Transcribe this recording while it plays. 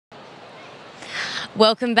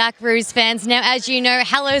Welcome back, Roos fans. Now, as you know,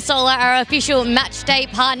 Hello Solar are our official match day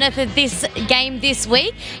partner for this game this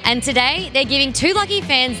week. And today, they're giving two lucky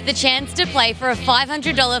fans the chance to play for a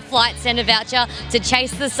 $500 flight centre voucher to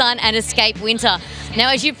chase the sun and escape winter.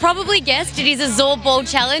 Now, as you probably guessed, it is a zorb ball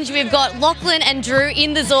challenge. We've got Lachlan and Drew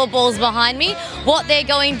in the zorb balls behind me. What they're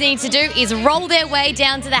going to need to do is roll their way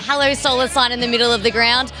down to the Hello Solar sign in the middle of the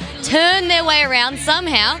ground, turn their way around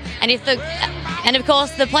somehow, and of course,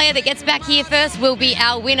 the player that gets back here first will be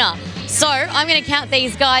our winner. So I'm going to count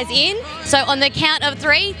these guys in. So on the count of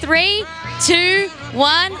 3, 3, 2,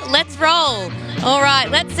 1, let's roll. All right,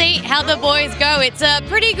 let's see how the boys go. It's a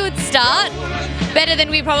pretty good start, better than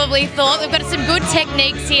we probably thought. We've got some good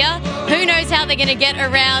techniques here. Who knows how they're going to get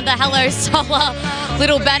around the Hello Solar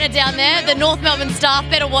little banner down there. The North Melbourne staff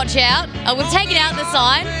better watch out. We've taken out the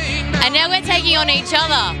sign, and now we're taking on each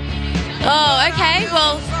other. Oh, okay,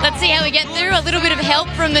 well, let's see how we get through. A little bit of help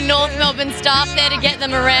from the North Melbourne staff there to get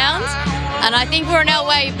them around. And I think we're on our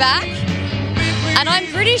way back. And I'm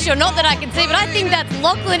pretty sure, not that I can see, but I think that's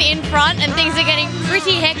Lachlan in front, and things are getting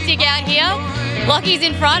pretty hectic out here. Lockie's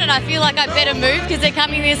in front, and I feel like I better move because they're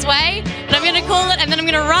coming this way. And I'm going to call it, and then I'm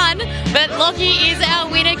going to run. But Lockie is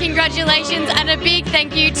our winner. Congratulations, and a big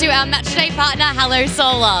thank you to our matchday partner, Hello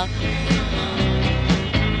Solar.